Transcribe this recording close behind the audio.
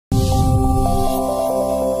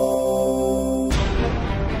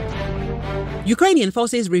Ukrainian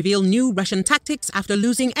forces reveal new Russian tactics after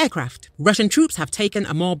losing aircraft. Russian troops have taken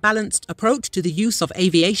a more balanced approach to the use of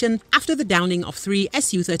aviation after the downing of 3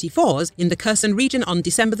 Su-34s in the Kherson region on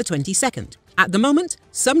December the 22nd. At the moment,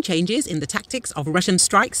 some changes in the tactics of Russian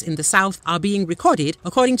strikes in the south are being recorded,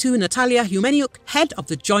 according to Natalia Humeniuk, head of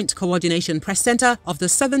the Joint Coordination Press Center of the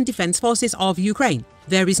Southern Defense Forces of Ukraine.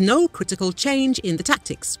 There is no critical change in the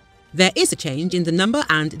tactics. There is a change in the number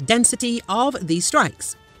and density of these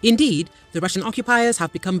strikes. Indeed, the Russian occupiers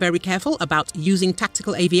have become very careful about using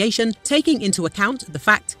tactical aviation, taking into account the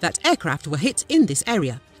fact that aircraft were hit in this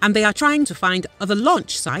area, and they are trying to find other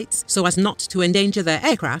launch sites so as not to endanger their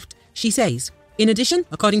aircraft, she says. In addition,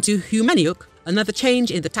 according to Humeniuk, another change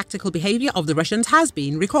in the tactical behavior of the Russians has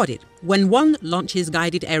been recorded. When one launches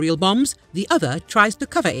guided aerial bombs, the other tries to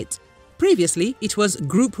cover it. Previously, it was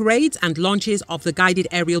group raids and launches of the guided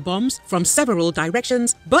aerial bombs from several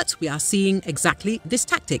directions, but we are seeing exactly this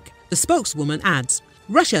tactic, the spokeswoman adds.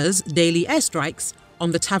 Russia's daily airstrikes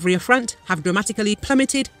on the Tavria front have dramatically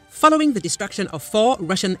plummeted following the destruction of 4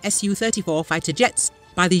 Russian Su-34 fighter jets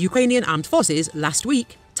by the Ukrainian Armed Forces last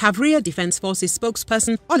week, Tavria Defense Forces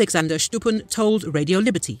spokesperson Alexander Stupun told Radio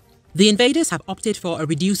Liberty. The invaders have opted for a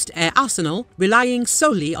reduced air arsenal, relying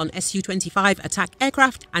solely on Su-25 attack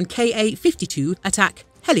aircraft and Ka-52 attack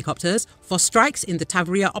helicopters for strikes in the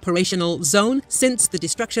Tavria operational zone since the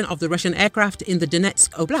destruction of the Russian aircraft in the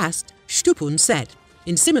Donetsk Oblast, Stupun said.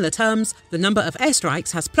 In similar terms, the number of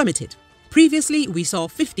airstrikes has plummeted. Previously, we saw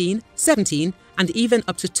 15, 17 and even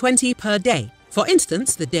up to 20 per day. For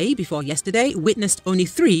instance, the day before yesterday witnessed only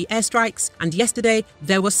 3 airstrikes and yesterday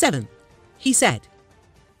there were 7, he said.